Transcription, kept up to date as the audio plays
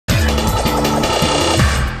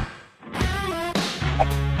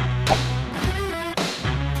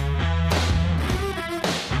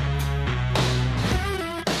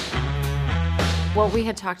What we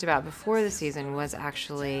had talked about before the season was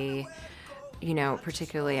actually, you know,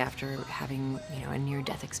 particularly after having, you know, a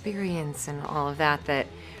near-death experience and all of that, that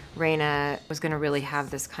Raina was going to really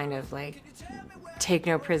have this kind of like take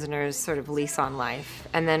no prisoners sort of lease on life.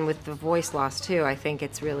 And then with the voice loss too, I think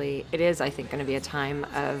it is I think going to be a time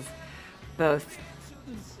of both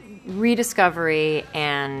rediscovery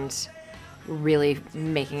and really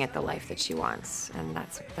making it the life that she wants. And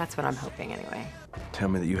that's what I'm hoping anyway. Tell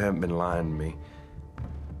me that you haven't been lying to me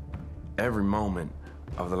every moment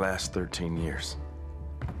of the last 13 years.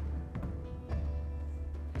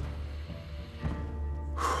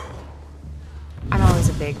 I'm always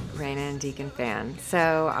a big Raina and Deacon fan,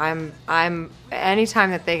 so I'm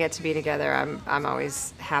anytime that they get to be together, I'm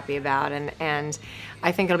always happy about, and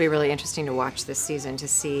I think it'll be really interesting to watch this season to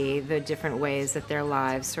see the different ways that their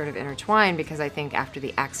lives sort of intertwine, because I think after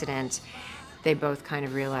the accident, they both kind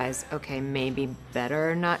of realize, okay, maybe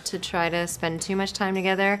better not to try to spend too much time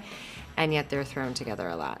together, and yet they're thrown together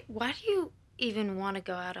a lot. Why do you even want to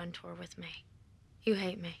go out on tour with me? You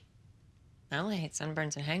hate me. I only hate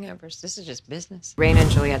sunburns and hangovers. This is just business. Raina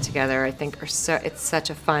and Juliet together, I think, it's such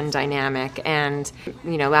a fun dynamic. And,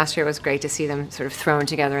 you know, last year it was great to see them sort of thrown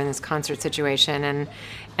together in this concert situation.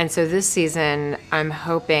 And so this season, I'm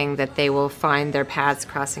hoping that they will find their paths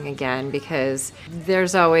crossing again, because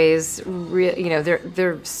there's always, you know,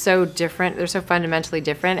 they're so different, they're so fundamentally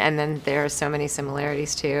different, and then there are so many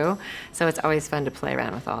similarities too. So it's always fun to play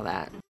around with all that.